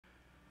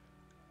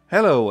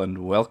Hello and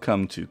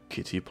welcome to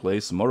Kitty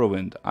Plays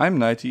Morrowind. I'm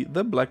Nighty,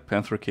 the Black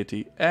Panther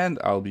Kitty, and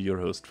I'll be your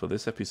host for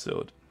this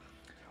episode.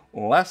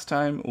 Last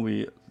time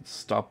we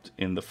stopped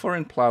in the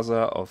foreign plaza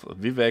of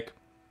Vivek,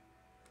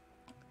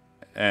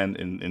 and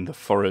in the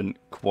foreign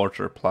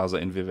quarter plaza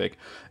in Vivek,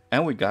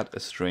 and we got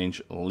a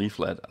strange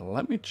leaflet.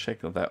 Let me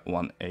check that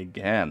one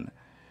again.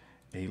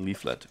 A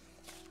leaflet.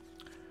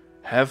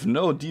 Have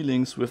no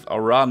dealings with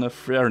Arana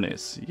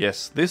Fairness.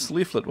 Yes, this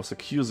leaflet was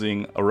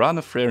accusing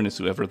Arana Fairness,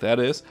 whoever that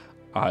is.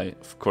 I,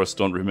 of course,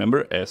 don't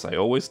remember, as I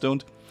always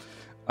don't,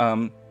 of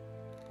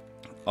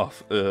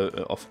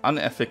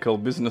unethical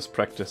business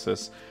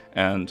practices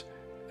and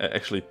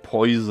actually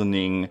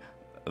poisoning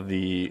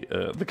the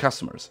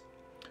customers.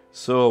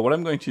 So what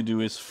I'm going to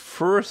do is,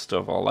 first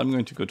of all, I'm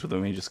going to go to the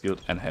Mages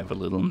Guild and have a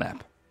little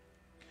nap.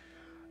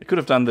 I could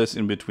have done this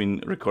in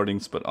between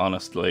recordings, but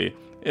honestly,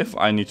 if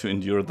I need to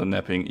endure the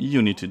napping,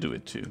 you need to do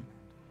it too.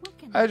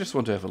 I just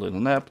want to have a little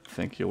nap,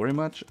 thank you very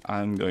much.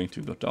 I'm going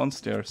to go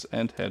downstairs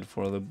and head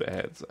for the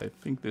beds. I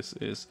think this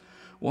is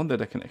one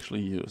that I can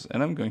actually use,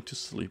 and I'm going to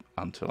sleep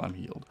until I'm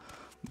healed.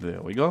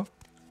 There we go.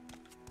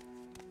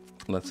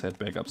 Let's head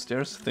back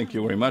upstairs. Thank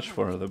you very much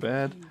for the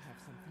bed.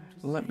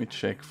 Let me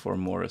check for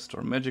more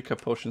Restore Magicka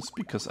potions,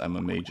 because I'm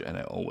a mage and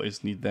I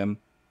always need them.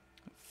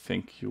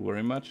 Thank you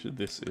very much.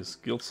 This is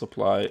guild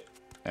supply,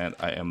 and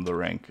I am the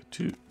rank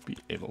to be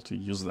able to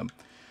use them.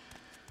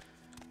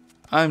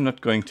 I'm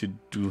not going to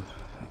do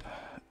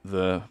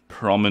the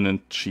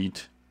prominent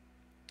cheat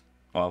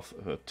of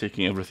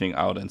taking everything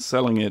out and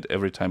selling it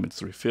every time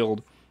it's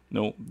refilled.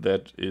 No,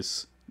 that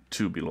is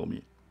too below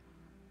me.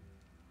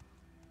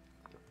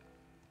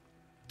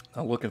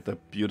 Now look at the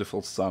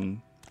beautiful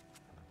sun.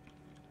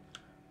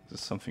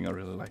 This is something I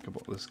really like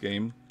about this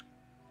game.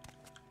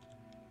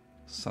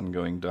 Sun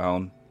going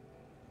down,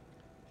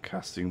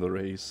 casting the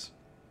rays.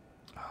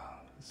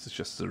 This is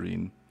just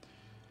serene.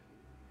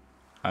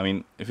 I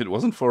mean, if it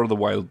wasn't for the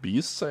wild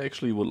beasts, I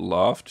actually would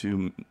love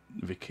to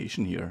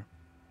vacation here.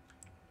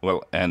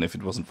 Well, and if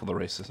it wasn't for the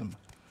racism.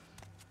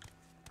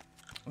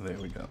 There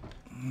we go.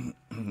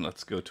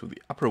 Let's go to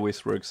the Upper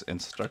Wasteworks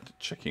and start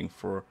checking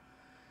for...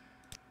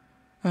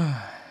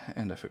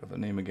 and I forgot the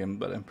name again,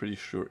 but I'm pretty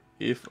sure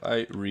if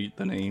I read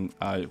the name,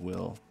 I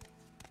will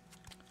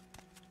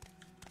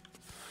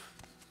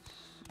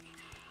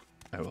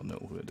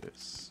know who it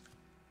is.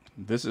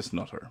 This is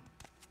not her.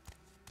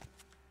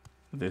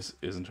 This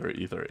isn't her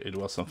either. It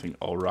was something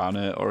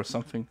Orane or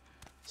something.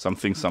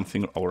 Something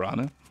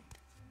Orane.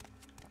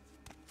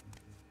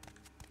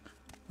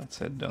 Let's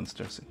head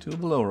downstairs into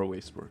the Lower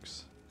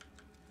Wasteworks.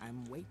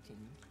 I'm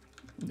waiting.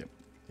 Yep.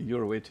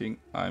 You're waiting.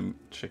 I'm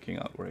checking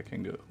out where I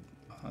can go.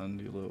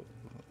 Andilo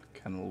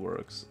Kennel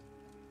Works.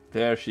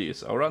 There she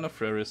is. Orana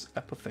Freris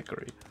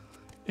Apothecary.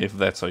 If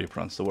that's how you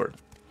pronounce the word.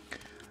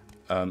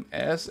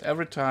 As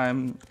every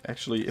time,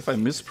 actually, if I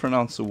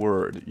mispronounce a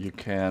word, you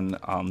can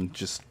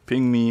just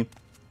ping me,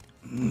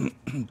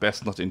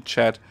 best not in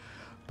chat,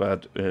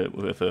 but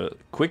with a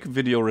quick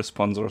video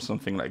response or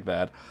something like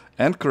that,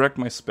 and correct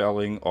my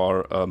spelling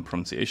or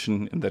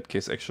pronunciation in that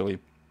case, actually,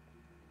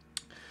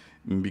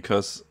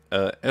 because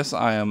as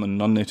I am a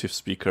non-native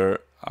speaker,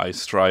 I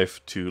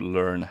strive to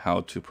learn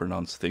how to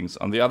pronounce things.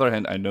 On the other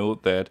hand, I know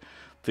that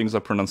things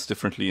are pronounced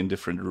differently in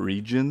different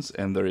regions,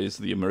 and there is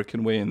the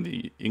American way and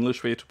the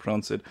English way to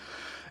pronounce it.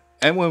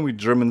 And when we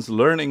Germans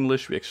learn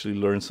English, we actually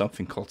learn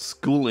something called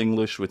school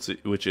English,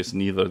 which is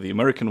neither the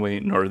American way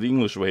nor the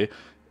English way,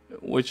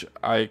 which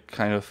I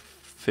kind of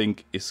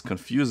think is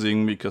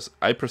confusing, because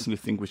I personally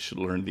think we should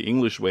learn the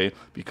English way,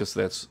 because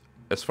that's,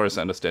 as far as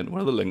I understand,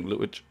 where the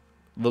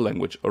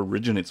language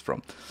originates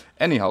from.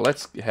 Anyhow,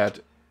 let's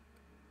head.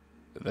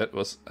 That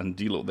was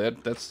Andilo.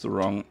 That's the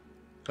wrong.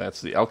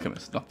 That's the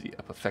alchemist, not the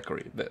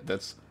apothecary.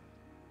 That's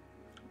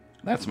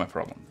my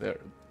problem.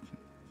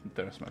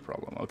 There's my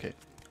problem. Okay.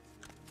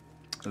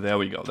 There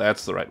we go.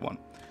 That's the right one.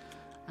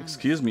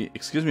 Excuse me,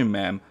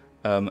 ma'am.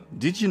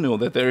 Did you know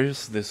that there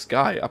is this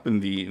guy up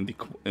in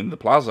the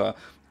plaza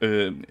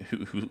who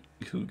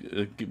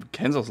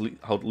hands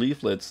out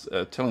leaflets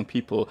telling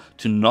people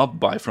to not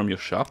buy from your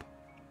shop?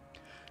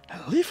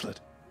 A leaflet?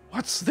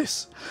 What's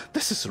this?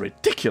 This is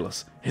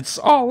ridiculous. It's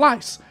all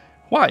lies.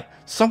 Why?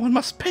 Someone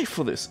must pay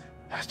for this.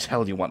 I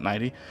tell you what,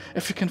 Nighty,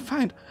 if you can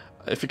find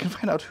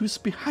out who's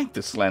behind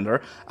this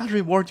slander, I'll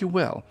reward you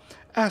well.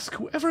 Ask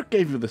whoever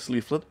gave you this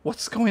leaflet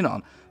what's going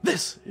on.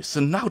 This is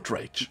an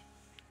outrage.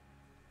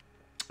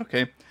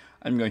 Okay,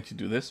 I'm going to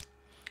do this.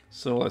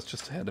 So let's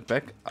just head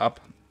back up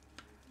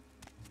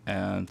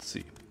and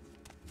see.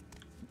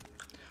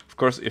 Of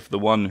course, if the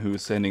one who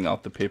is sending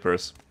out the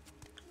papers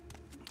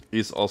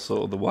is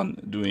also the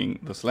one doing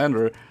the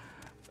slander,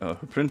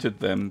 who printed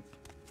them,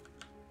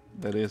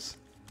 that is,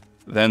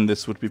 then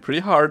this would be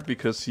pretty hard,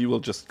 because he will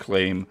just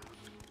claim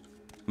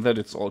that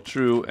it's all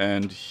true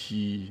and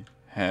he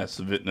has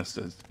witnessed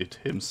it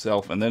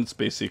himself, and then it's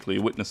basically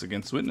witness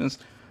against witness.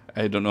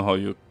 I don't know how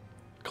you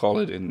call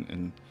it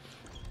in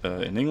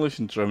English.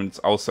 In German it's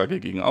Aussage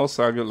gegen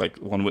Aussage, like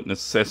one witness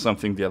says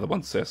something, the other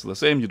one says the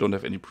same, you don't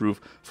have any proof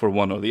for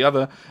one or the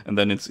other, and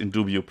then it's in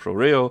dubio pro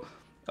reo.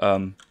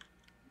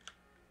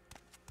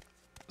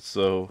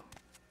 So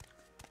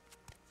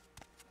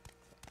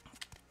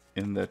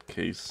in that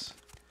case,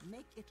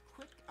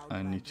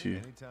 I need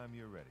to...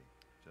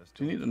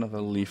 Do you need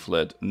another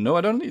leaflet? No,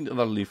 I don't need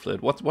another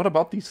leaflet. What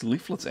about these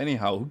leaflets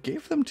anyhow? Who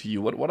gave them to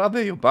you? What are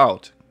they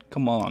about?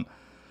 Come on.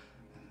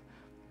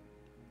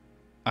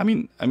 I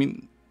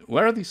mean,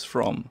 where are these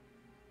from?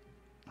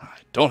 I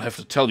don't have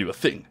to tell you a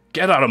thing.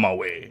 Get out of my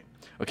way.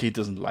 Okay, he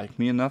doesn't like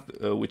me enough,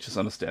 which is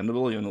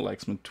understandable. He only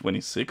likes me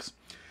 26.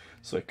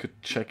 So I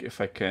could check if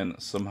I can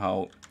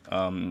somehow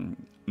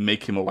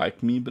make him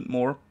like me a bit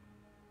more.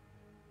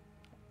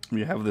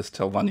 We have this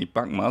Telvanni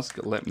bug mask.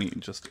 Let me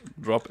just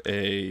drop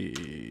a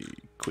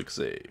quick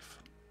save.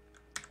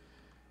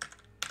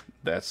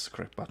 That's the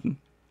correct button.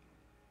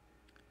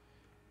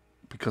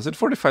 Because it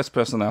fortifies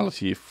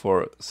personality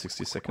for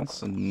 60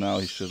 seconds, and now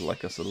he should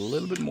like us a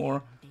little bit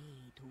more.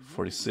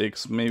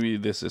 46, maybe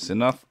this is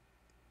enough.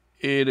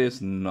 It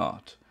is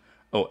not.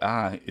 Oh,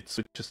 it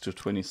switches to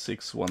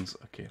 26 once.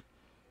 Okay.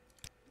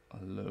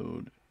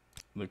 Load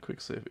the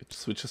quick save. It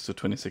switches to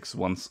 26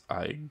 once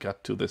I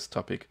got to this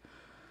topic.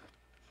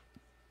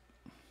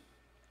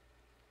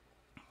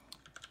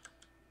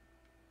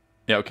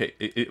 Yeah, okay,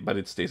 but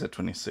it stays at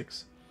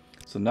 26.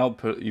 So now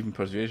even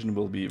persuasion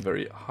will be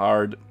very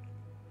hard.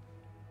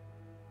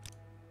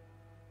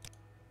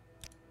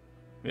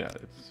 Yeah,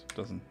 it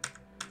doesn't...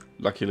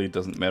 Luckily it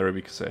doesn't matter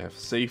because I have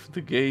saved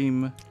the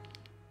game.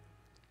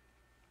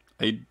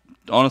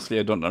 Honestly,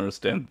 I don't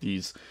understand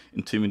these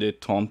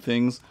intimidate taunt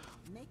things.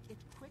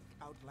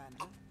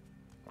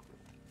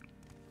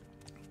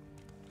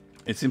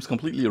 It seems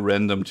completely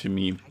random to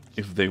me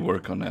if they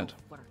work on it.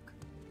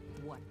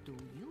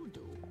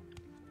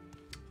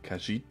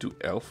 Khajiit do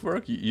elf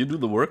work? You do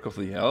the work of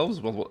the elves?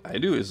 Well, what I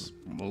do is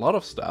a lot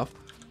of stuff.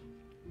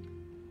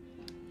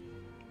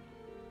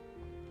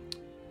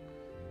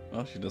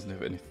 Well, she doesn't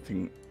have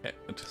anything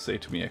to say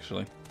to me,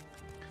 actually.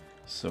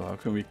 So how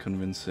can we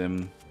convince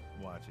him?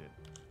 Watch it.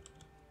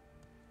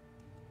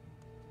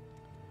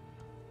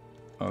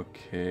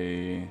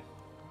 Okay.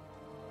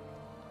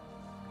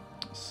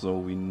 So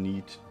we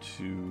need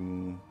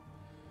to...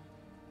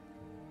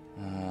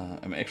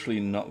 I'm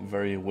actually not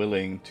very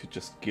willing to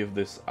just give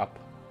this up.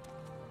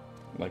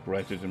 Like,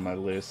 write it in my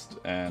list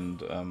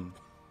and, you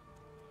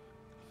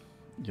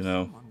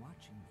know,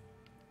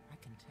 I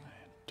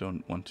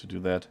don't want to do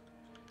that.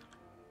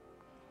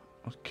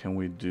 What can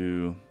we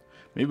do?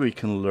 Maybe we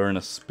can learn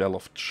a spell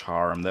of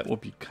charm. That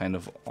would be kind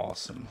of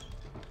awesome.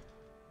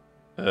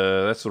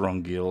 That's the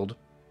wrong guild.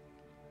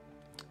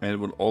 And it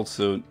would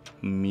also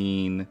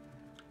mean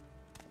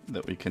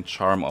that we can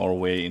charm our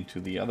way into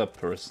the other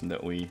person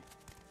that we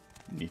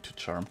need to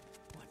charm.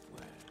 What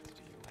words do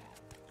you have?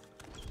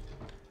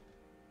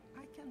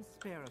 I can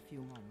spare a few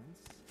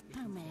moments.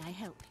 How may I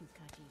help you,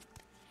 Khajiit?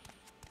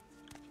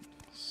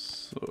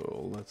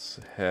 So let's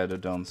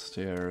head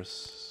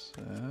downstairs.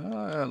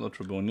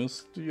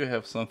 Lotrobonius, do you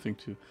have something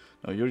to...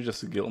 No, you're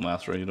just a guild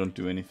master, you don't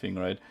do anything,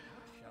 right?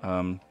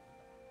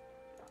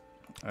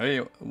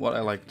 What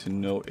I like to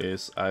know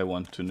is I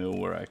want to know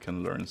where I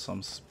can learn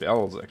some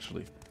spells,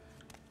 actually.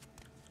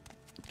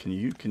 Can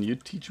you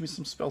teach me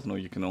some spells? No,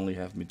 you can only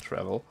have me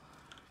travel.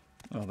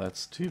 Oh,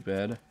 that's too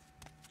bad.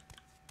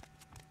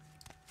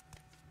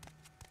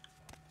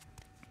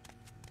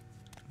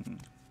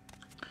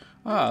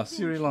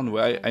 Cyril,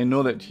 I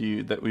know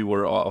that we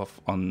were off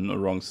on a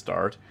wrong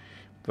start,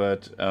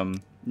 but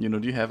you know,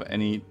 do you have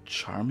any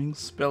charming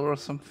spell or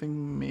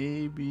something?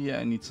 Maybe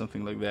I need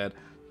something like that.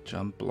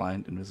 Jump,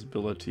 blind,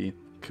 invisibility,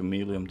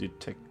 chameleon,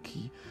 detect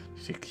key.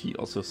 Detect key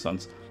also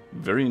sounds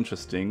very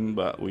interesting,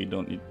 but we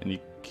don't need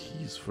any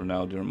keys for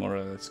now.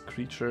 Demoralized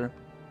creature.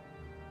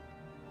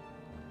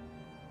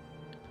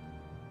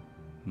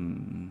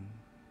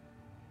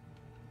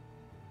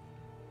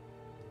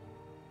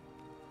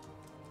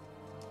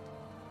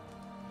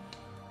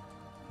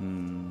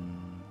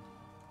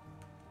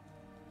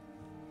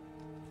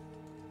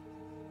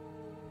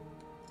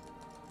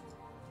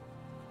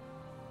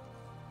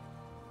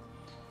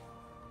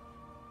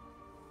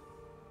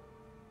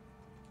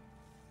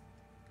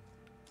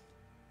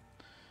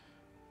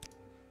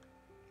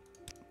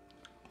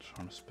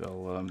 Charm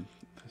spell.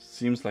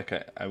 Seems like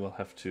I will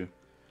have to.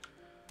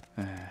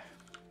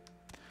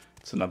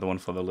 It's another one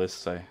for the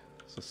list, I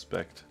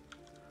suspect.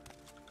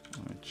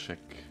 Let me check.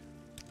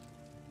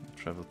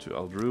 Travel to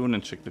Aldrune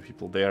and check the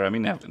people there. I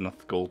mean, I have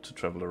enough gold to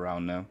travel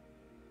around now.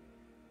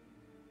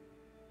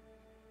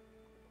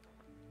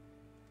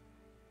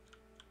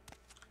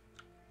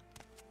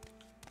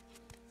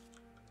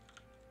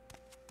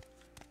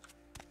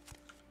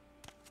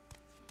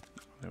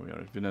 There we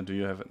are. Vina, do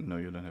you have... No,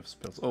 you don't have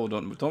spells. Oh,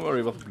 don't worry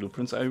about the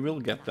blueprints. I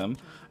will get them.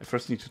 I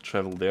first need to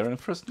travel there, and I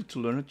first need to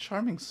learn a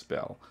charming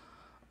spell.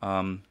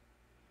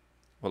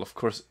 Well, of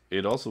course,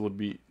 it also would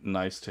be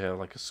nice to have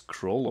like a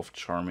scroll of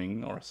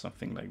charming or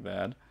something like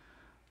that.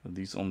 But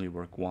these only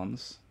work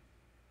once.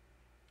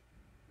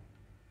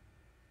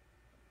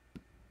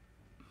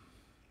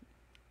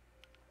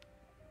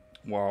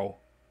 Wow.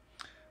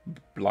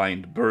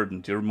 Blind,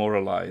 burdened,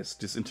 demoralized,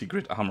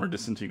 disintegrate armor,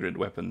 disintegrate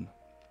weapon.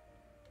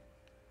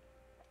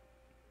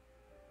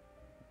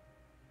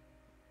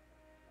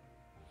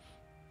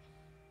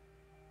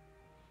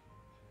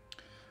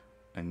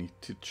 I need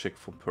to check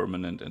for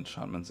permanent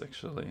enchantments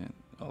actually, and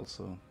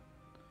also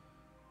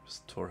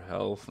restore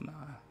health. Nah.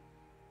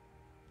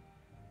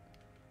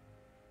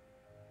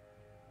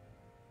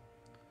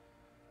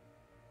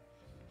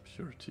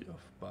 Purity of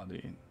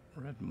body,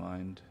 red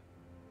mind.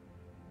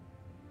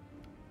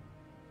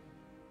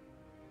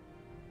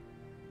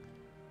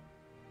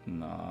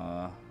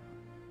 Nah,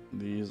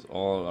 these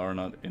all are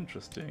not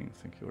interesting.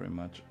 Thank you very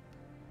much.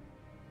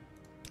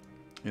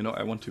 You know,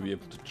 I want to be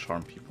able to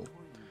charm people.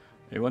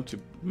 I want to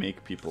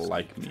make people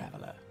like me.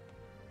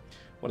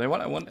 What I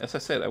want, as I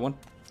said, I want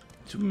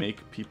to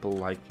make people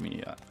like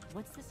me.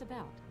 What's this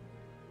about?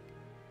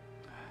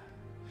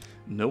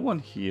 No one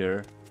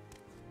here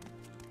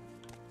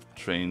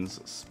trains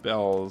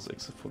spells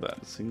except for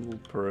that single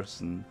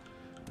person,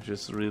 which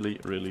is really,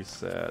 really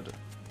sad.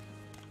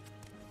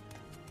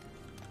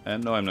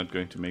 And no, I'm not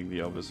going to make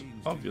the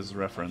obvious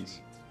reference.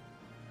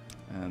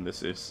 And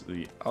this is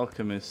the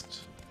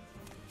alchemist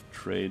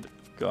trade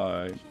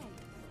guide.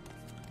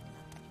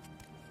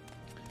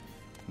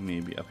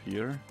 Maybe up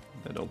here.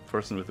 That old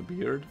person with a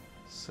beard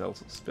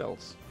sells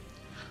spells.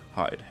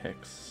 Hide,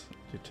 hex,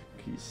 detect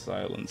key,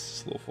 silence,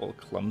 slow fall,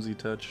 clumsy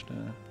touch.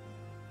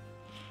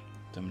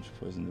 Damage,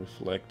 poison,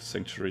 reflect,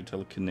 sanctuary,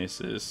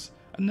 telekinesis.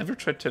 I never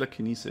tried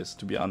telekinesis,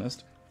 to be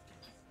honest.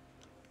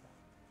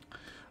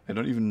 I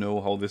don't even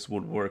know how this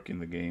would work in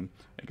the game.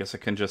 I guess I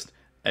can just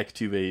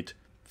activate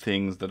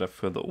things that are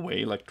further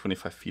away, like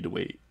 25 feet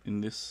away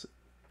in this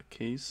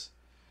case.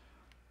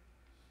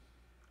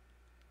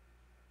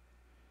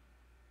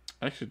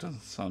 Actually, it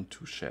doesn't sound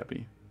too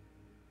shabby.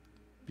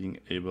 Being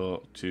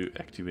able to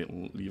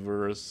activate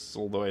levers,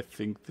 although I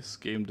think this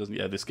game doesn't...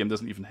 Yeah, this game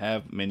doesn't even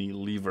have many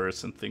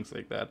levers and things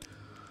like that.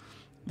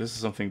 This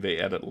is something they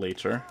added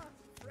later.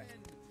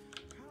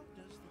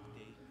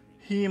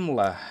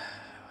 Himmler.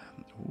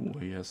 Ooh,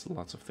 he has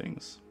lots of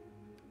things.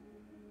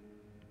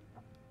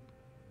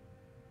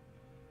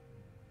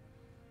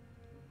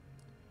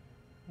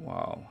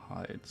 Wow,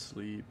 hide,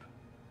 sleep.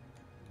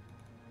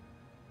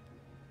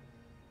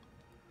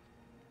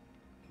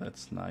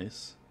 That's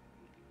nice.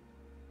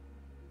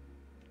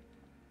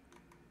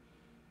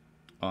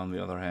 On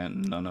the other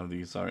hand, none of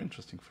these are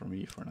interesting for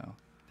me for now.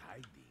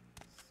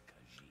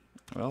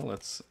 Well,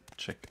 let's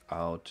check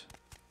out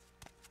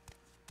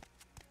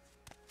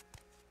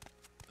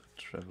the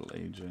travel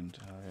agent.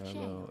 Hi,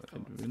 hello,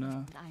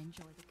 Edwina. I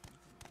enjoy the company.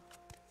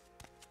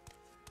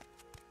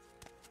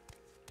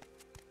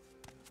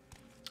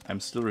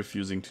 I'm still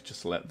refusing to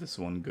just let this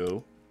one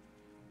go.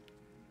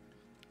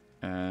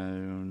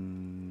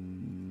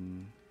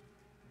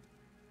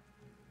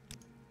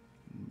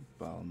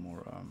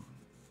 Balmora.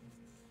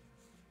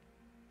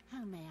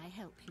 How may I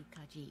help you,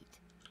 Khajiit?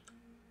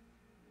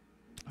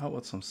 How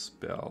about some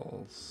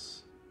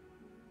spells?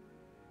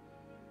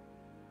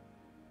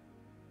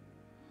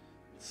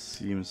 It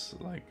seems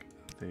like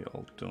they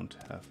all don't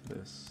have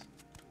this.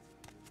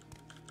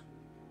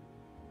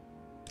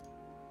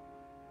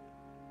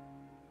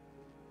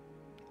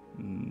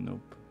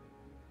 Nope.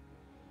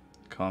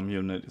 Calm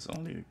unit is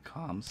only a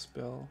calm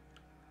spell.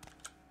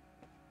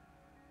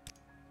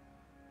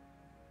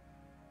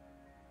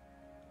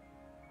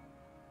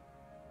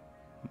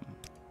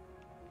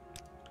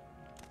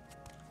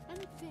 An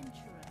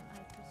adventurer,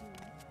 I presume.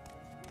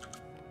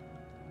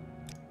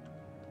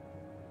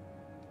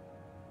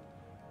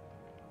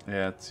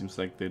 Yeah, it seems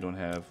like they don't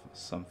have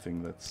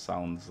something that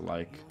sounds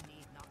like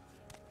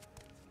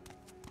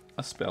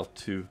a spell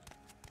to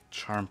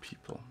charm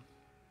people.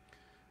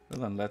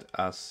 Well, then let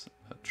us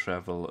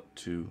travel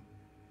to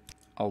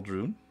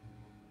Aldrune.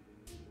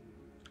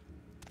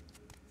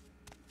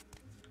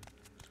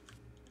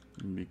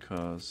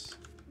 Because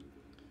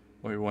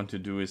what we want to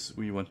do is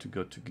we want to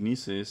go to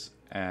Gnesis,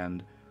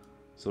 and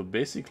so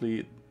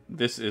basically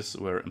this is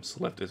where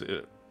Imseleft is.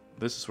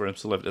 This is where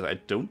Imseleft is. I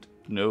don't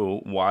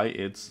know why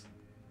it's...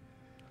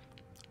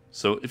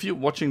 So if you're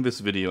watching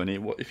this video, and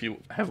if you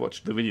have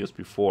watched the videos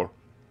before,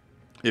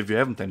 if you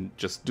haven't, then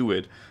just do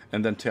it,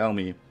 and then tell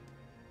me,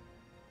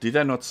 did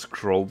I not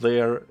scroll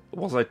there?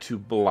 Was I too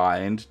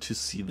blind to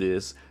see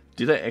this?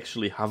 Did I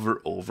actually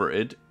hover over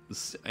it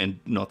and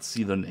not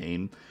see the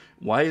name?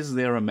 Why is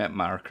there a map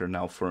marker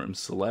now for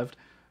Imseleft?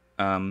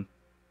 I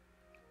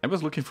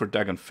was looking for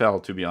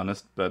Dagonfell, to be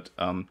honest, but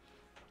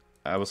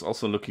I was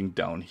also looking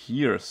down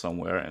here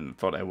somewhere and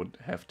thought I would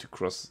have to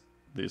cross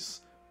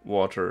this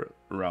water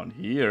around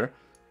here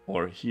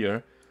or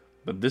here,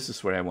 but this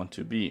is where I want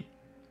to be.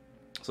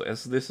 So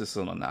as this is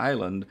on an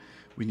island,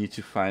 we need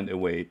to find a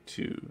way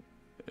to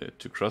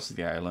cross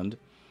the island.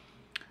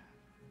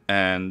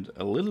 And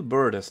a little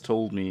bird has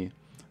told me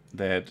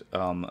that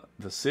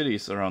the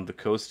cities around the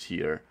coast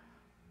here,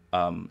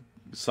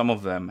 some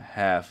of them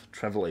have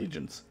travel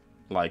agents,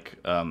 like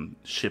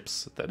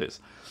ships, that is.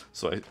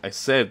 So I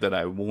said that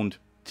I won't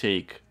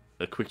take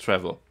a quick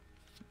travel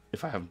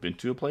if I haven't been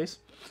to a place.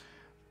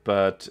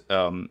 But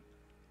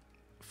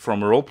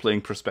from a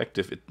role-playing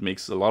perspective, it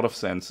makes a lot of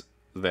sense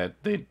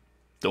that they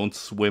don't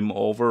swim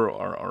over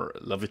or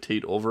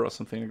levitate over or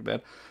something like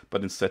that,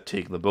 but instead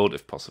take the boat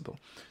if possible.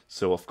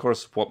 So of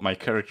course what my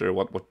character,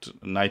 what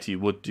Nighty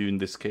would do in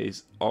this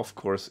case, of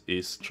course,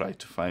 is try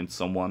to find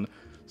someone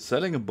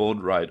selling a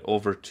boat ride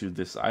over to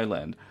this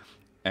island.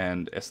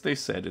 And as they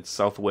said, it's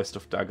southwest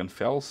of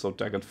Dagonfell, so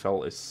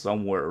Dagonfell is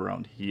somewhere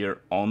around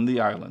here on the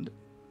island.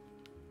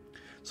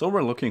 So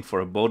we're looking for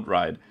a boat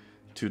ride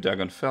to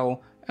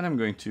Dagonfell, and I'm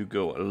going to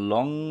go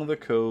along the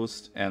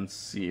coast and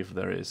see if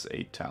there is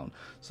a town.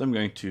 So I'm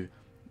going to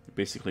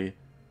basically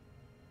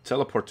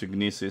teleport to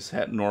Gnesis,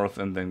 head north,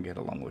 and then get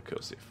along the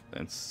coast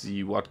and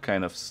see what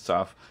kind of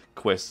stuff,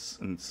 quests,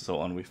 and so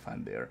on we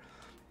find there.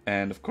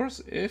 And of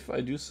course, if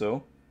I do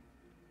so,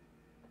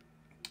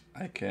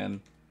 I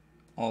can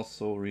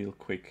also real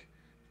quick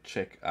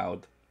check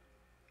out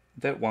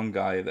that one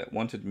guy that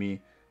wanted me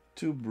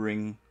to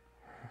bring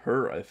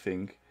her, I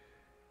think,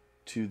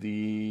 to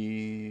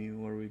the...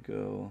 where we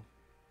go?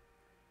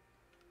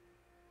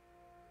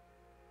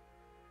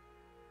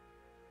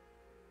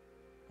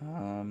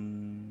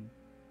 Am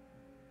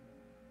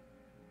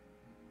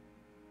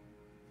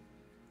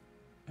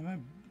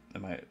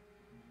I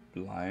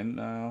blind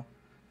now?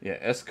 Yeah,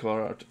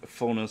 escort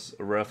Phonus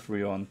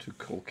Rathrion to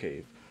Coal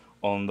Cave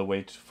on the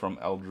way from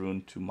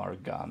Eldrune to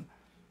Margan,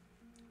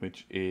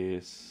 which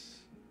is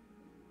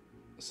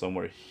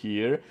somewhere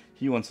here.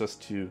 He wants us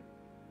to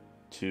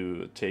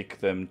take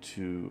them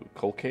to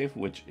Coal Cave,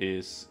 which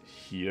is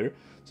here.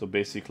 So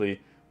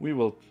basically, we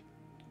will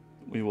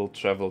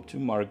travel to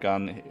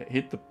Margan,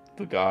 hit the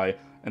guy,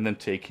 and then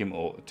take him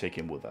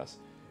with us.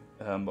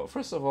 But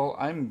first of all,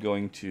 I'm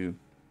going to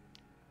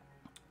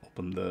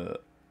open the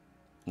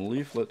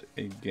leaflet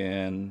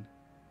again.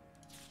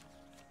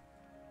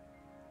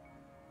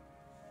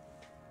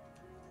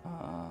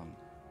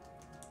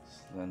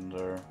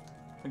 Slender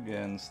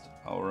against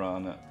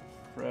Aurana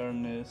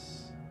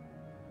Fairness.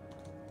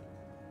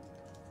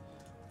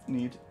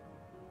 Need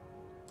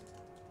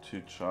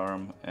to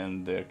charm,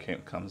 and there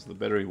comes the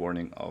battery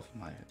warning of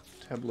my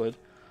tablet.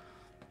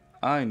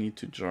 I need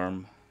to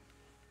charm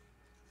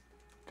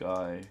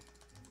guy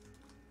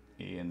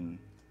in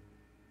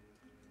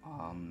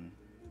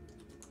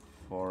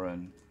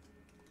Foreign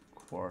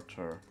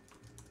Quarter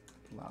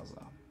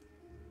Plaza.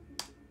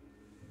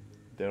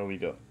 There we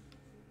go.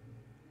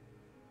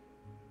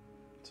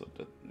 So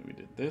that we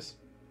did this.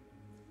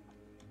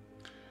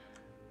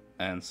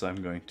 And so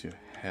I'm going to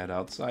head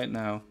outside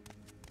now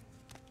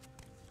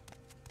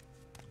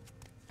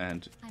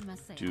and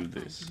do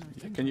this.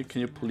 Yeah, can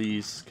you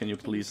please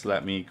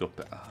let me go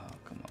past? Oh,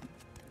 come on.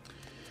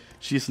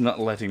 She's not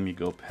letting me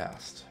go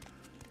past.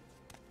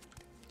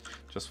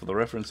 Just for the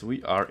reference,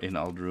 we are in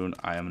Eldrune.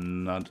 I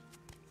am not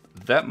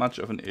that much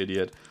of an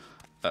idiot.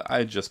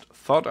 I just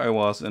thought I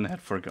was and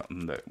had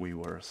forgotten that we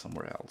were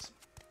somewhere else.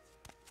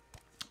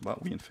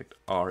 But we in fact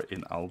are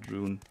in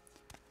Eldrune.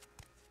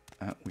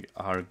 And we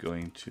are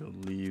going to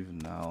leave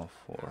now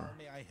for... How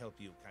may I help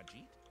you,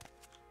 Khajiit?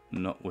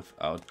 Not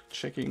without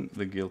checking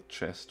the guild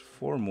chest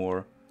for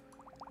more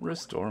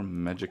restore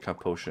magicka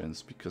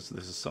potions, because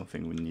this is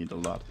something we need a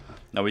lot.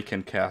 Now we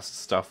can cast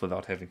stuff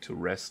without having to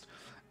rest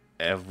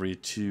every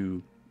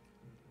 2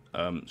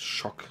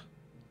 shock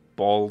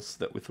balls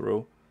that we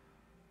throw.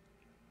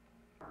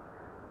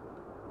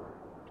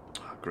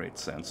 Oh, great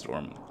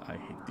sandstorm. I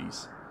hate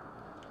these.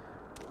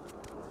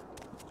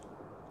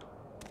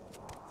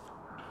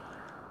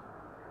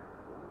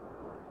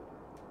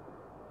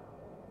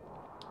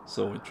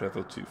 So we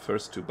travel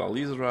first to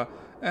Balizra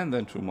and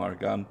then to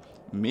Margan.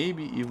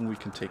 Maybe even we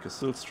can take a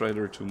Silt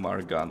Strider to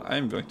Margan.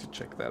 I'm going to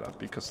check that out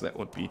because that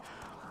would be...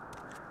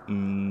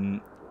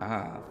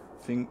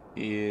 thing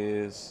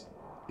is...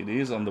 It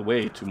is on the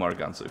way to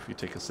Margan, so if we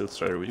take a Silt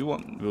Strider, we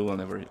will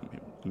never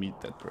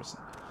meet that person.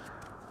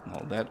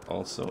 Well, that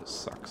also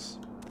sucks.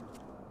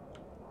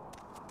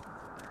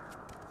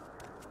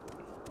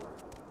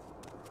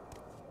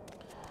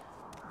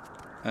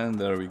 And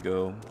there we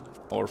go.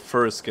 Our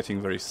fur is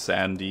getting very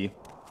sandy.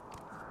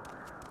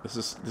 This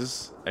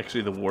is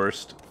actually the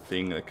worst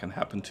thing that can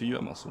happen to you.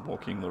 I'm also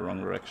walking in the wrong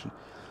direction.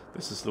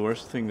 This is the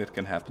worst thing that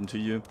can happen to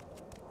you.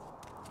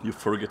 Your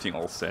fur getting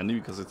all sandy,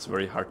 because it's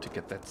very hard to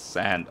get that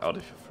sand out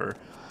of your fur.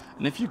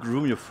 And if you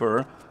groom your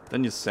fur,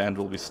 then your sand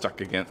will be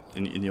stuck again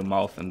in your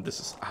mouth, and this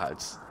is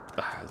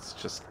it's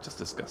just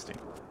disgusting.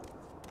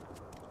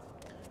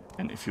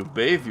 And if you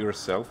bathe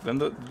yourself, then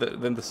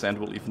the sand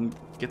will even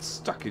get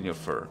stuck in your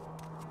fur.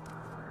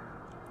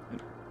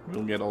 It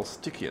will get all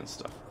sticky and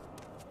stuff.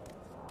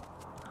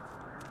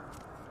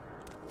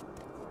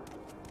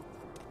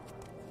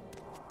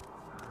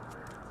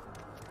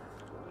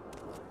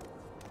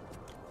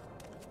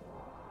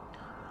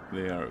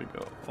 There we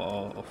go,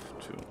 off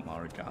to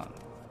Margan.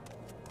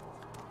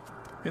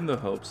 In the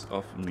hopes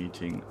of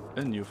meeting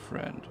a new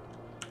friend.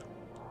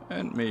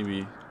 And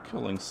maybe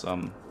killing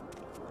some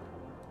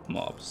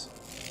mobs.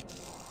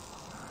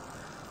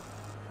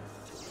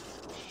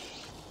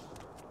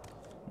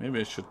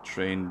 Maybe I should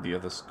train the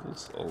other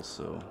schools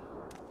also.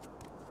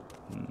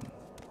 I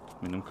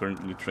mean, I'm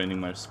currently training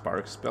my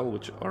Spark spell,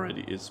 which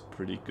already is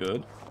pretty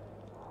good.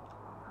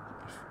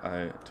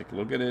 I take a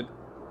look at it,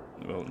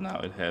 well, now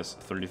it has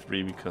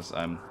 33 because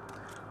I'm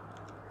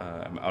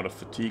out of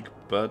fatigue,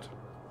 but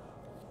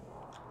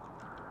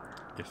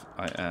if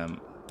I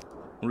am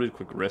really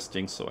quick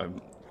resting, so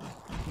I'm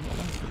not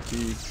on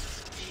fatigue,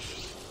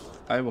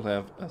 I will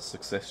have a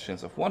success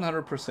chance of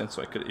 100%,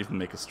 so I could even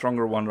make a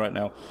stronger one right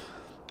now.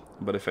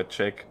 But if I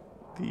check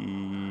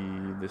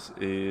this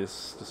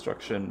is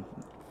destruction,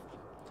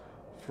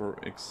 for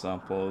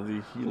example,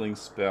 the healing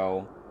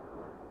spell.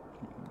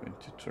 I'm going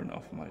to turn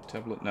off my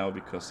tablet now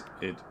because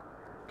it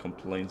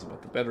complains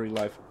about the battery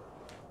life.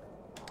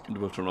 It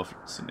will turn off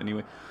soon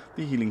anyway.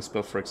 The healing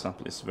spell, for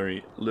example, is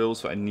very low,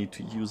 so I need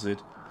to use it.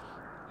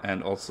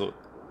 And also,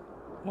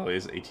 well, it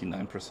is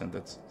 89%,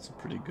 that's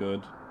pretty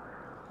good.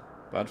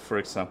 But for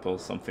example,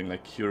 something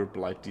like Cure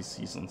Blight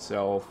Disease on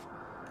Self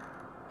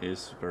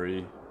is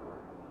very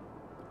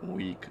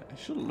weak. I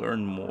should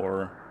learn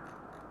more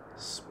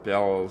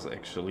spells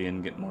actually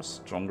and get more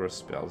stronger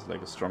spells,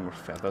 like a stronger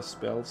feather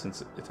spell,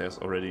 since it has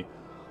already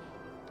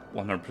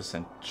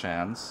 100%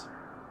 chance.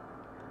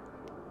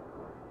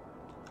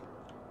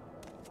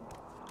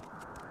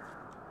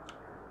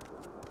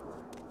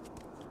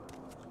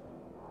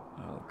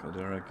 Well,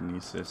 Caldera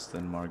Gnesis,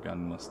 then Margan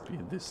must be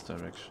this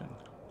direction.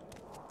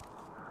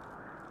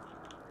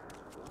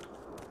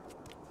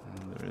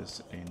 And there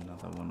is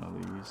another one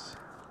of these.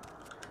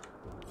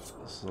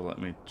 So let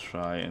me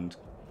try and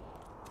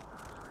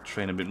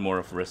train a bit more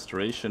of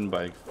restoration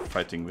by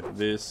fighting with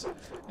this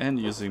and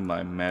using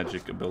my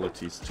magic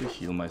abilities to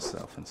heal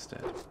myself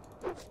instead.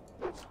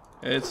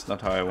 It's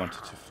not how I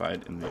wanted to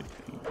fight in the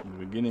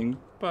beginning,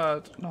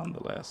 but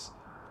nonetheless,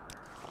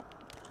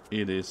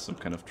 it is some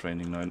kind of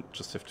training. Now I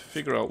just have to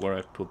figure out where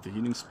I put the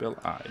healing spell.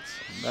 Ah, it's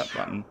on that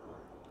button.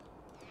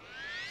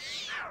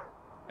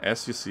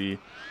 As you see,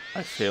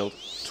 I failed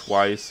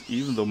twice,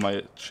 even though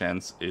my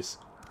chance is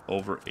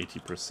over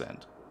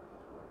 80%.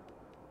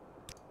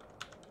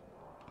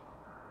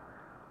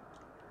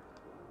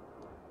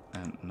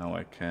 And now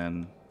I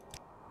can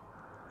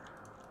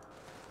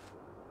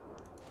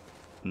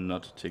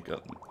not take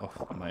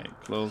off my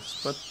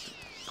clothes,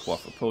 but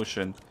quaff a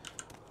potion,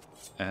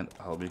 and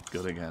I'll be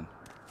good again.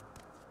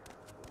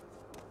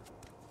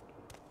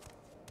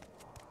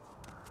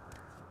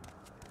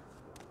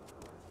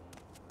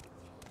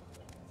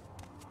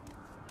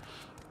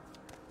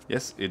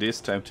 Yes, it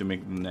is time to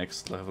make the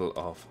next level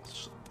of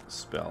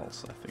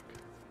spells, I think.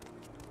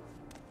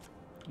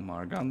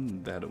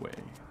 Margan, that way.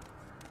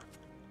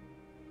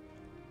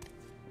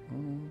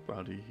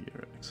 Nobody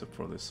here, except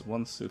for this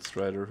one Sith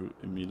Strider who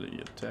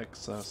immediately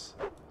attacks us.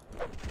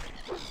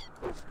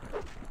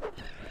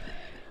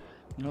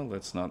 No,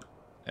 that's not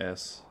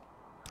as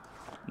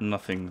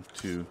nothing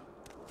to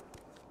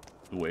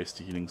waste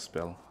a healing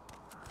spell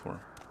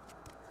for.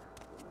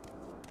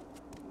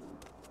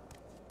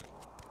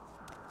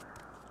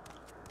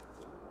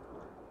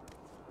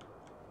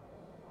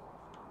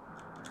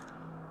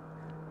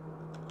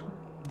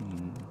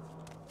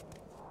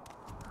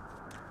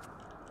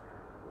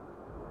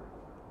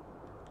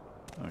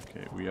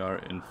 Okay, we are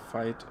in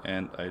fight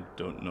and I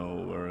don't know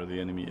where the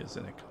enemy is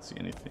and I can't see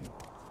anything.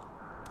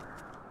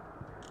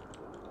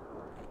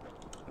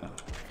 Oh,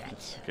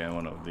 it's again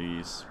one of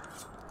these.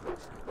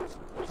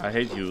 I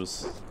hate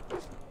use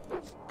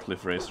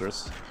cliff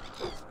racers.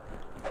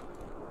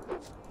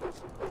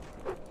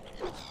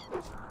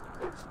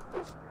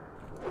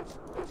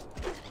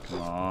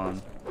 Come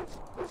on.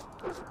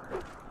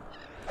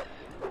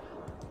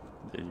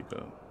 There you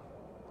go.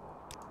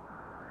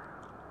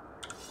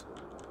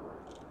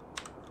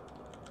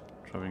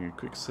 Having a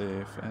quick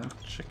save and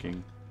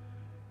checking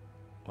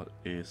what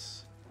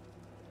is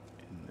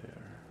in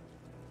there.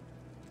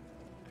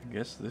 I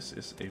guess this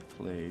is a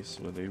place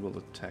where they will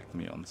attack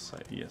me on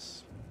sight.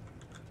 Yes.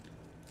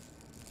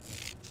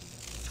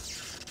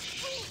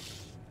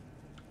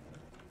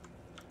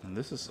 And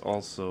this is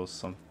also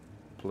some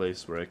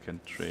place where I can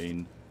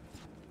train.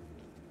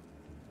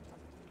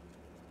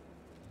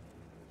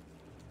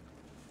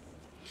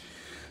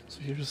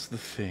 So here's the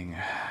thing.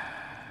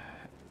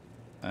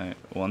 I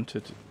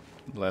wanted...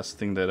 The last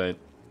thing that I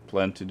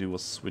planned to do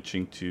was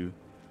switching to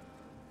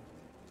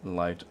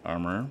light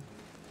armor.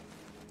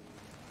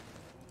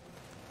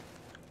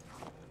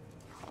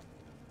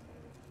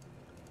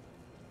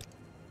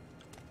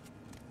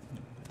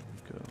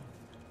 There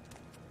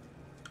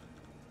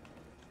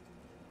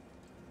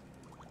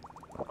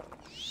we go.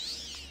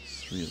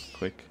 Just real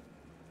quick.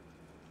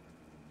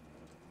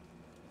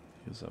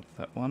 Use up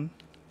that one.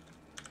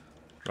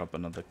 Drop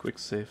another quick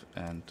save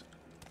and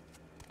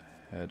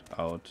head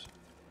out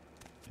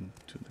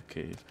into the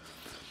cave.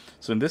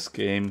 So in this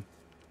game,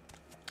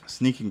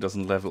 sneaking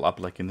doesn't level up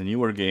like in the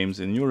newer games.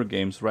 In newer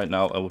games right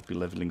now I would be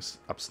leveling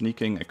up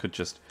sneaking. I could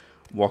just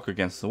walk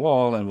against the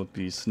wall and would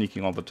be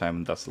sneaking all the time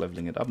and thus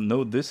leveling it up.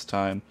 No, this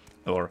time,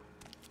 or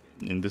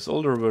in this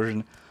older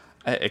version,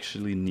 I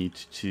actually need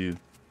to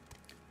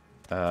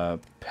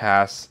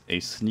pass a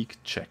sneak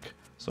check.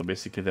 So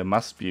basically there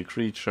must be a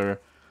creature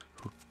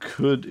who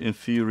could in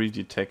theory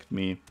detect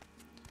me,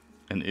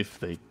 and if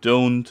they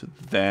don't,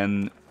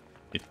 then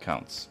it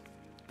counts.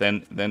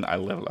 then I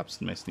level up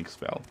my sneak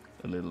spell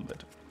a little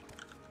bit.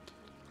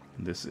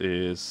 This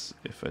is,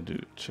 if I do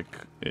check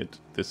it,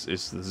 this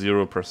is the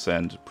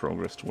 0%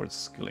 progress towards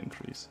skill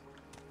increase.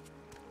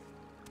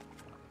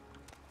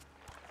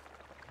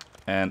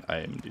 And I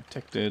am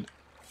detected,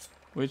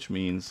 which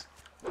means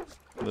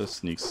the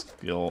sneak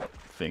skill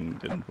thing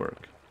didn't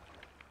work.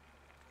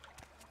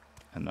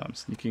 And now I'm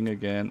sneaking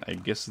again. I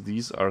guess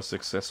these are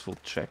successful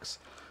checks,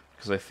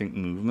 because I think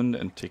movement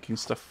and taking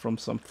stuff from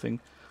something.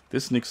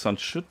 This sneak hunt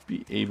should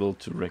be able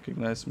to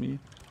recognize me.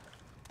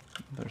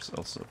 There's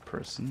also a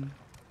person.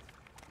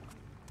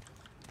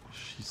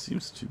 She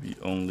seems to be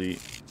only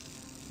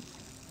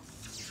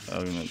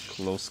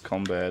close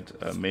combat,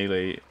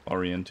 melee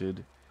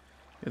oriented.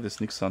 Yeah, the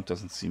sneak hunt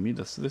doesn't see me.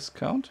 Does this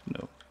count?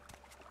 No.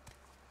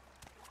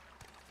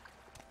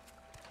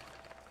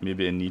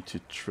 Maybe I need to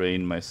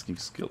train my sneak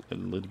skill a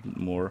little bit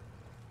more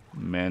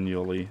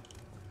manually.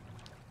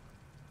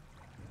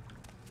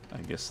 I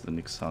guess the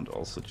Nix Hunt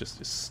also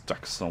just is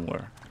stuck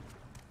somewhere.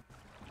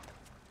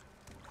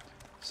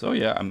 So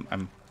yeah,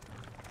 I'm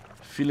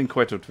feeling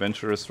quite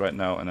adventurous right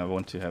now, and I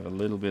want to have a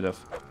little bit of,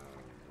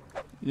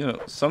 you know,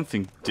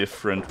 something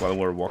different while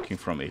we're walking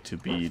from A to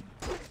B.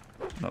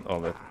 Not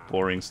all that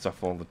boring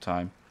stuff all the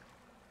time.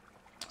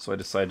 So I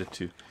decided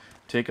to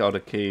take out a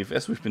cave,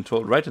 as we've been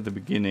told right at the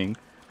beginning.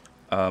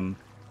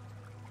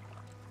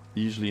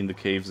 Usually in the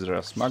caves there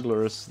are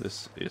smugglers.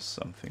 This is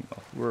something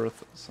of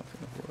worth.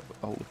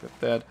 Oh, look at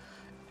that.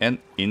 An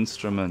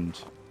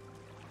instrument.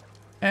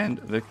 And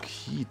the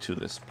key to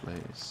this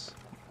place.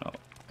 Oh,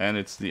 and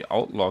it's the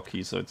outlaw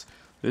key, so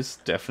this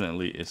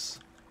definitely is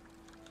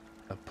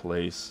a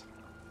place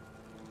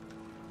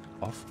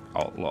of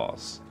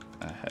outlaws.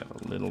 I have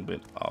a little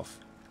bit of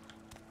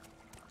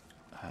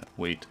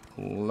weight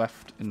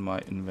left in my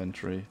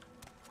inventory.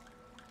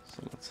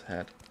 So let's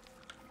head.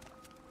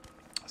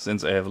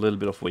 Since I have a little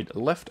bit of weight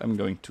left, I'm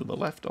going to the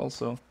left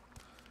also.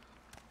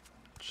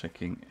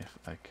 Checking if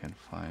I can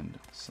find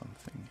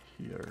something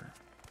here.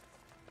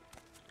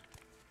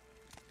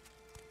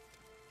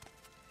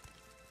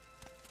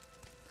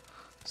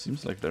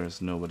 Seems like there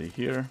is nobody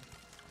here.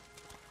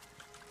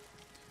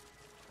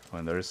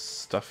 Well, there is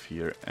stuff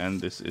here,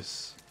 and this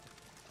is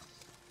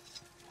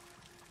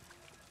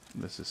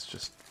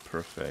just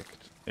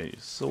perfect. A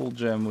soul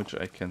gem which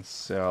I can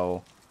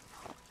sell.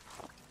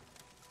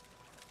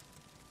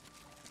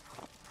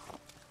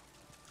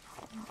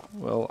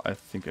 Well, I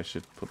think I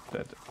should put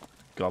that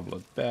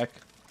goblet back.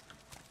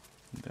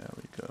 There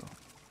we go.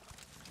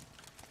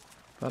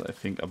 But I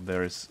think up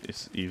there is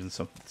even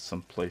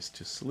some place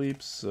to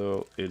sleep,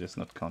 so it is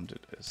not counted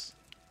as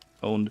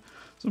owned.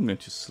 So I'm going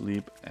to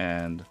sleep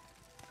and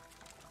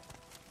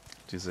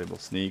disable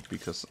sneak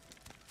because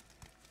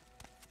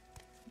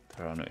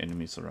there are no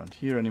enemies around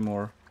here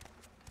anymore.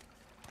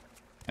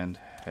 And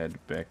head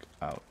back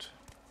out.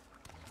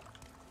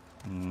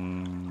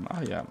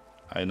 Ah yeah,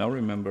 I now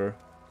remember.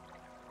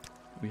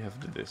 We have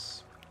to do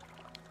this.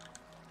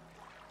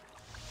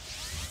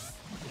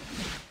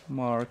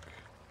 Mark.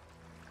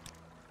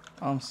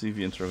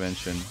 CV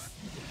intervention.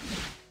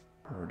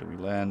 Where do we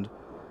land?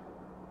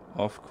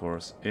 Of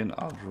course, in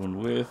Aldrun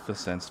with the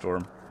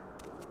sandstorm.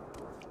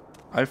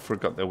 I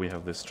forgot that we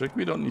have this trick.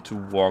 We don't need to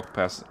walk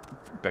past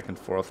back and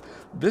forth.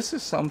 This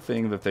is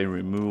something that they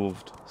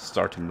removed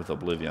starting with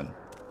Oblivion,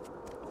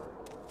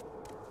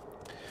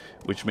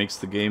 which makes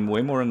the game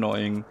way more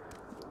annoying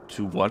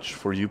to watch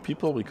for you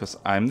people, because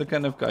I'm the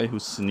kind of guy who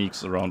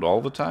sneaks around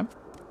all the time.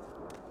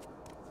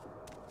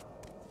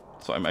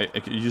 So I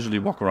usually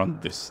walk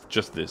around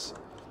just this.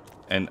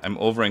 And I'm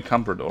over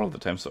encumbered all the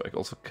time, so I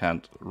also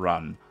can't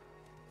run.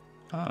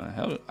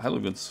 Hello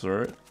good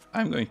sir,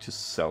 I'm going to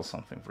sell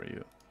something for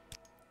you.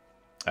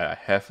 I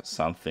have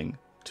something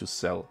to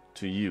sell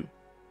to you.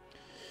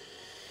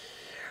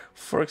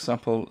 For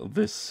example,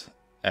 this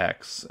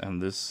axe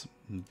and this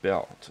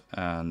belt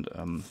and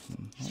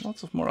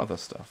lots of more other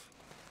stuff.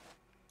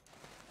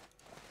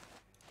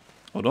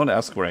 Oh, don't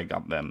ask where I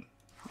got them.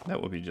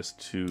 That would be just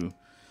too,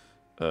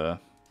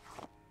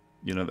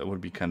 you know, that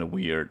would be kind of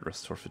weird.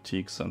 Restore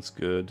fatigue sounds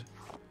good.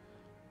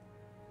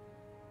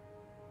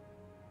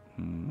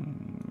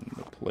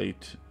 The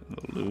plate,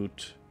 the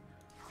loot,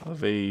 a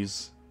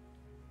vase.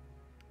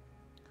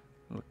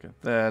 Look at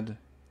that.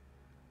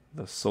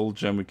 The soul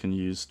gem we can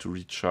use to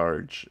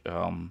recharge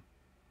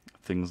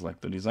things like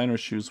the designer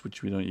shoes,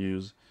 which we don't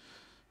use.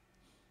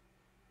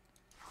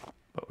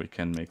 But we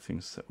can make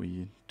things that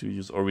we do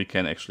use, or we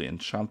can actually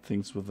enchant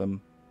things with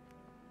them.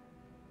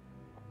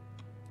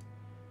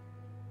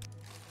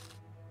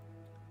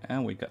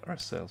 And we got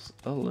ourselves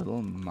a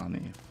little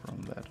money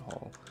from that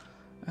haul.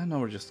 And now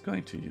we're just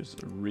going to use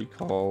a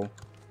recall.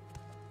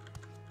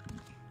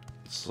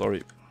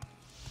 Sorry.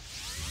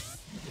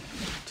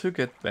 To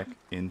get back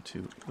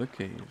into the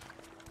cave.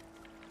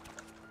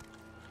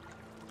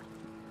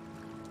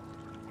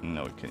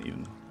 Now we can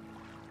even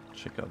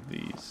check out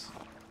these.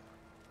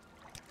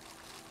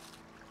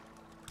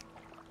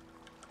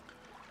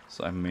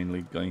 So I'm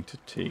mainly going to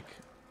take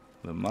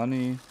the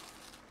money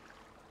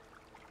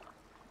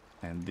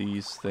and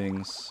these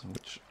things,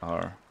 which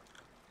are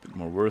bit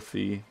more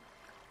worthy.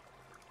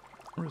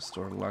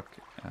 Restore luck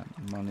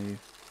and money.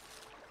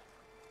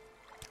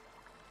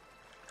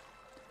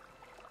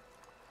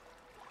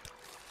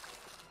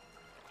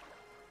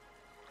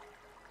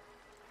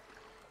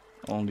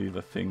 Only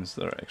the things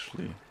that are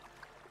actually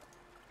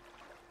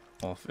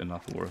of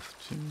enough worth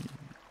to me.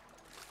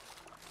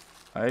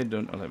 I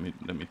don't know, let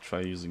me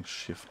try using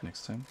shift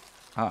next time.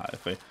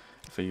 If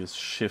I use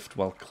shift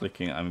while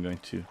clicking, I'm going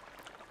to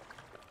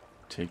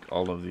take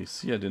all of these.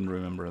 See, I didn't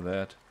remember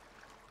that.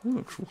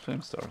 Ooh, cruel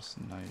flame stars,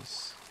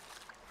 nice.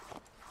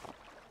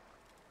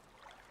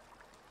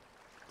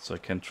 So I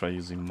can try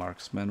using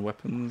marksman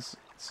weapons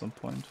at some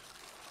point.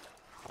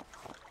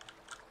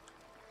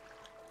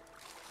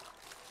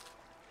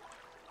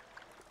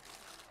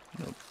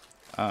 Nope.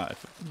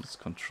 If I use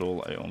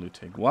control, I only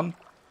take one.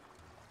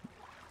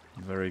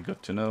 Very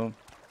good to know.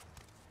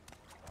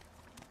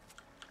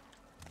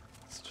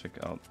 Let's check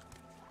out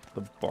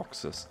the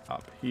boxes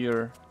up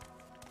here.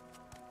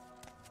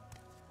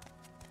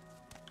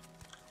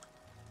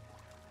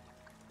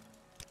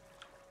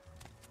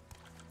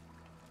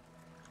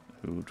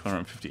 Ooh,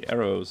 250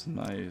 arrows,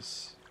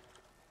 nice.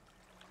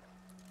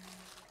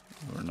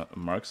 We're not a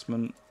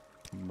marksman,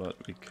 but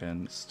we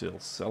can still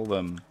sell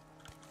them.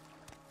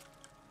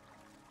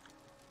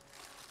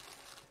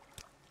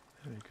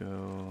 There we go,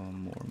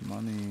 more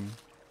money.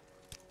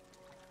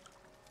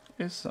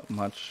 It's not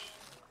much,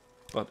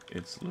 but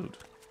it's loot.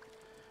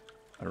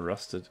 A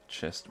rusted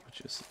chest,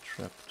 which is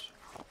trapped.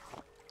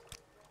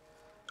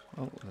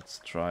 Well, let's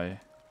try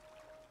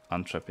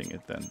untrapping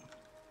it then.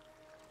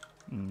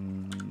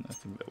 I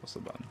think that was a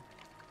button.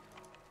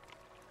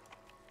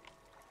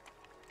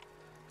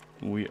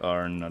 We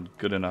are not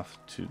good enough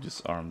to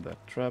disarm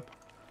that trap.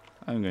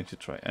 I'm going to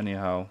try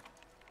anyhow.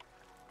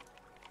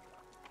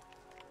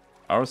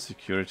 Our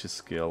security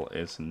skill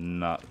is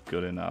not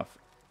good enough.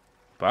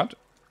 But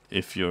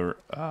if you're,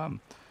 how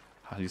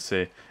do you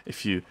say,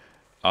 if you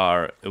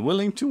are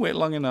willing to wait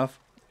long enough,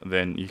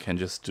 then you can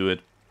just do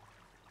it.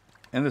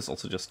 And this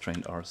also just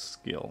trained our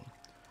skill.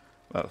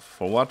 Well,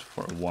 for what?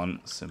 For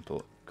one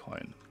simple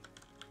coin.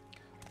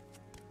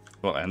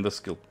 Well, and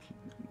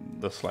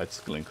the slight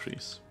skill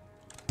increase.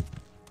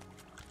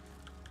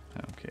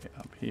 Okay,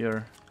 up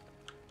here.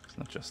 It's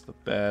not just the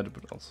bed,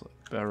 but also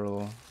a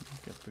barrel.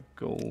 Get the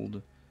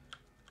gold.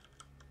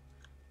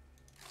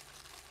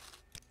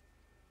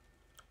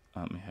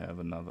 We have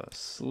another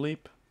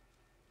sleep.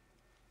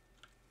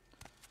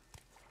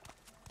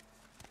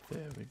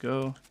 There we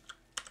go.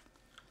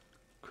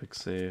 Quick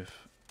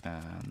save,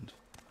 and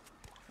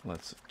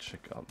let's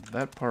check out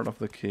that part of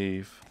the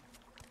cave.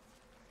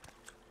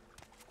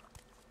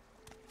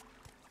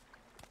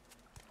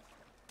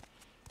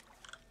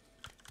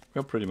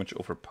 We're pretty much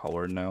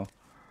overpowered now.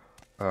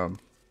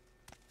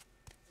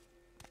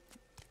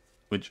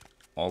 Which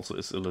also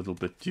is a little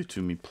bit due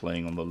to me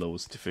playing on the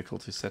lowest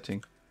difficulty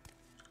setting.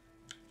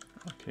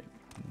 Okay,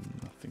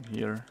 nothing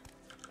here.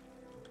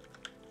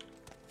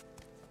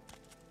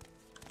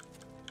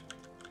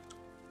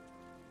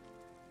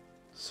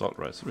 Salt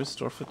rice,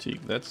 restore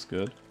fatigue, that's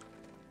good.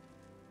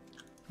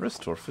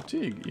 Restore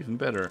fatigue, even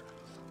better.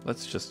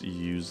 Let's just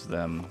use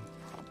them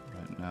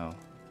right now.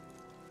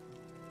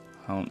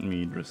 Hound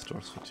meat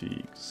restores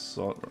fatigue.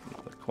 Salt,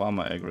 the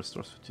Kwama egg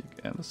restores fatigue,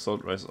 and the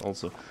salt rice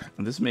also.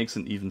 And this makes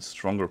an even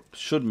stronger,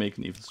 should make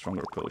an even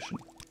stronger potion.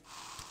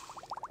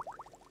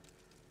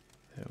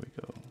 There we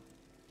go.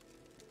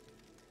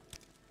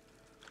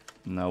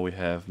 Now we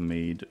have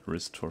made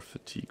restore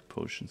fatigue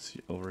potions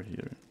over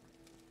here.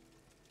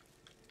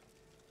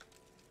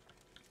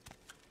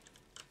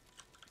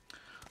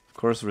 Of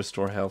course,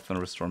 restore health and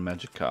restore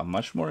magicka are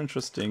much more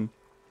interesting.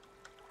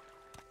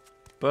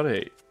 But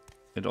hey,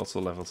 it also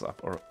levels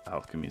up our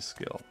alchemy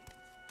skill.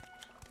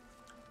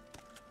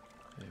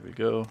 There we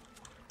go.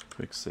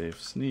 Quick save,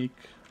 sneak.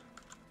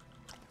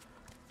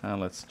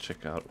 And let's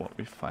check out what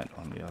we find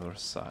on the other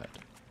side.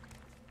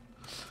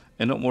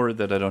 And don't worry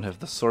that I don't have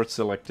the sword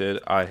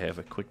selected. I have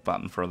a quick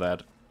button for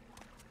that.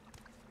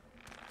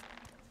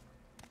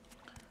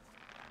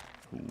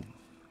 Ooh.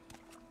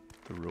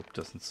 The rope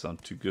doesn't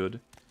sound too good.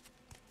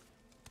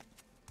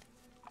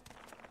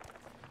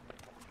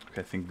 Okay,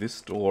 I think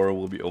this door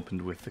will be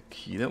opened with the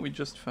key that we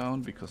just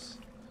found, because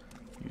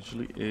it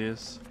usually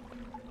is.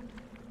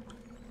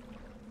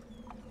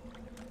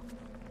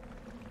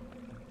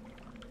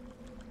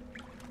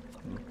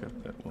 Look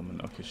at that woman.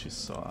 Okay, she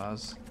saw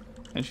us.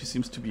 And she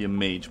seems to be a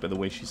mage by the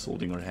way she's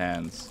holding her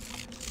hands.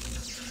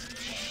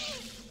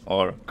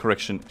 Or,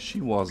 correction,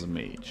 she was a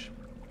mage.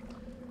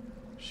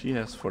 She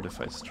has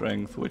fortified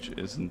strength, which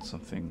isn't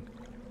something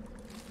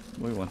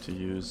we want to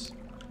use.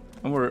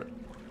 And we're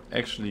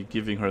actually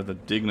giving her the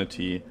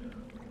dignity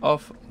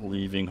of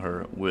leaving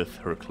her with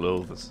her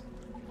clothes.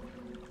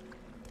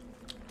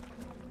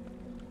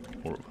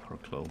 Or her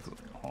clothes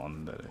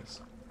on, that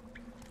is.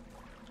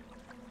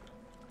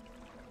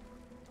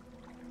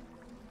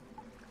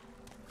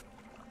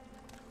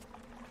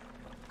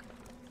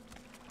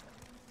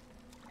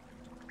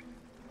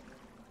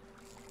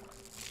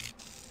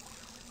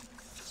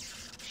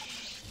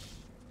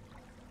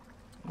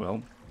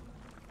 Well,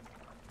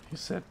 He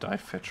said die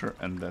fetcher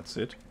and that's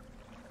it.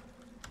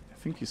 I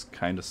think he's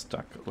kind of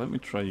stuck. Let me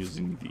try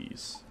using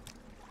these.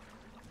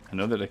 I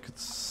know that I could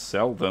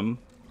sell them.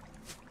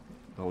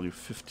 Value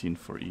 15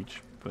 for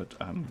each, but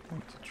I'm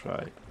going to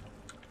try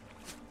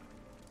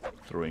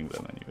throwing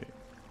them anyway.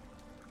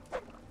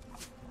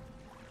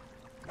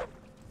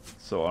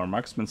 So our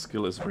marksman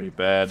skill is very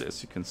bad,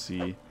 as you can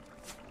see.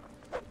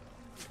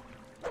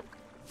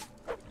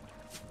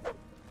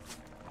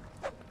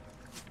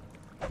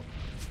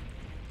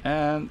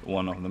 And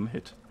one of them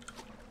hit.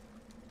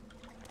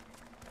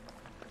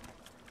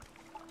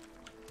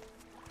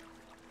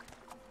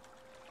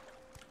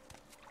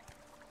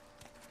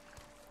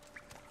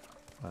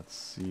 Let's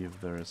see if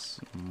there's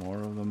more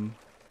of them.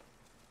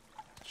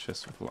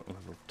 Chest with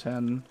level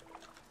 10.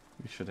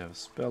 We should have a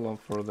spell up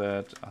for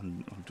that.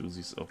 Undo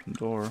this open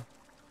door.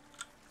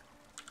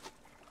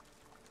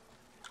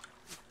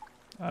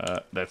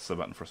 That's the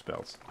button for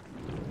spells.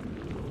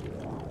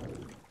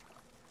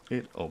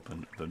 It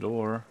opened the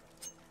door.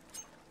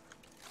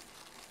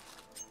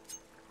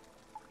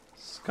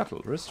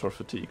 Scuttle, restore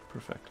fatigue,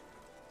 perfect.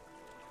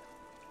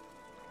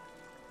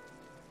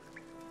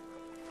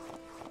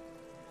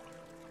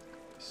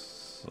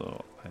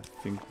 So I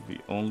think the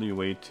only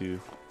way to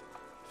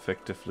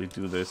effectively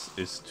do this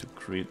is to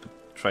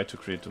try to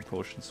create the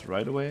potions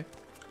right away.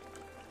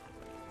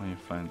 When you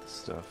find the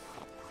stuff.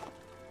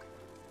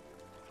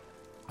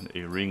 And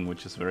a ring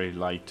which is very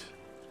light.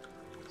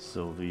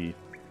 So the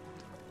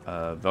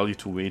value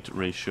to weight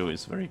ratio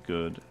is very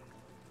good.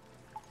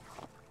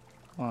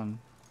 1,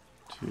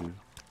 2,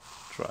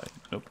 try.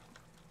 Nope.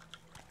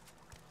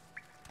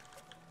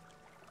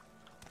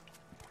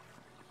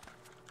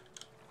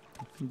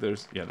 I think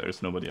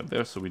there's nobody up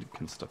there, so we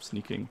can stop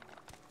sneaking.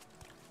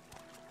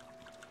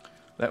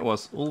 That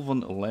was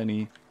Ulvan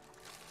Eleni.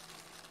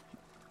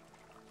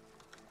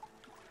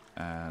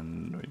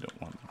 And we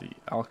don't want the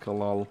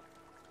Alkalol.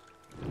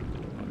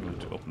 I'm going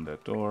to open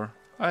that door.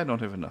 I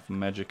don't have enough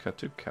magicka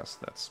to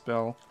cast that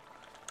spell.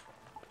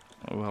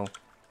 Oh well.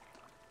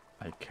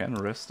 I can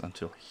rest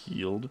until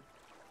healed.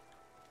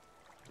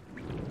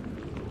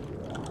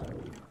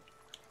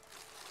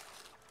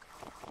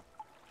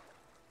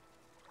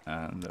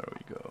 And there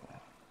we go.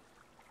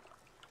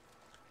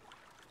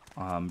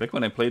 Back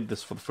when I played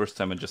this for the first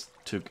time, I just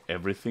took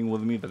everything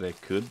with me that I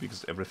could,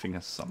 because everything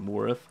has some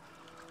worth.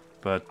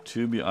 But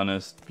to be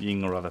honest,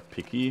 being rather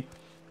picky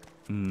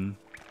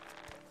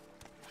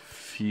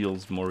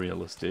feels more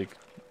realistic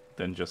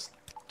than just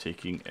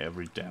taking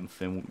every damn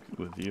thing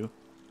with you.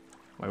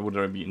 Why would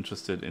I be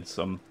interested in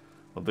some...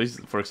 Well, this,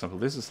 for example,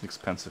 this is an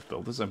expensive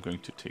build. This I'm going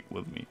to take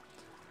with me.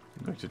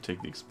 I'm going to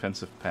take the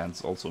expensive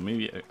pants also.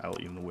 Maybe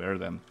I'll even wear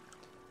them.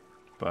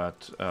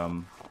 But I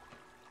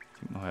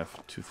think now I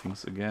have two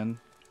things again.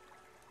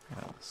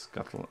 Yeah, the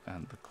scuttle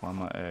and the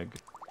Klama egg.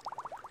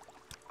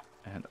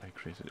 And I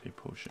created a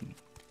potion.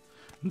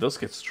 And those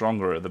get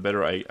stronger the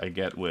better I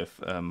get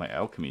with my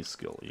alchemy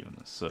skill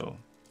even. So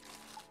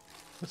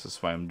this is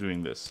why I'm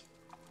doing this.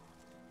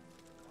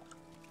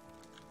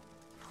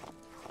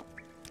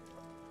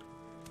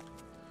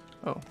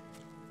 Oh,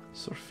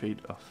 Surfeit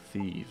of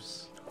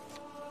Thieves.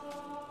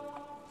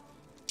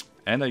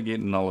 And I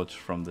gained knowledge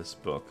from this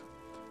book.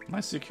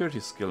 My security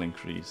skill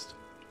increased.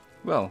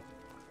 Well,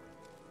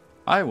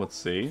 I would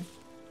say,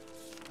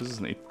 this is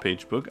an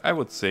 8-page book, I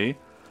would say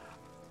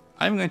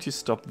I'm going to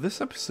stop this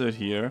episode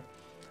here,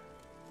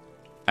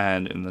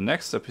 and in the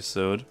next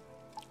episode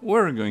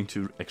we're going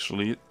to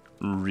actually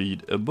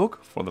read a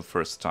book for the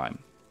first time.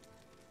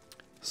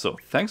 So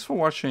thanks for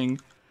watching,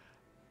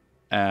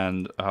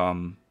 and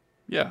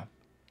yeah,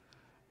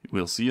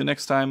 we'll see you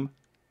next time,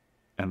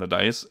 and the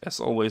dice, as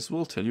always,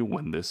 will tell you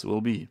when this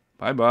will be.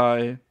 Bye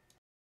bye!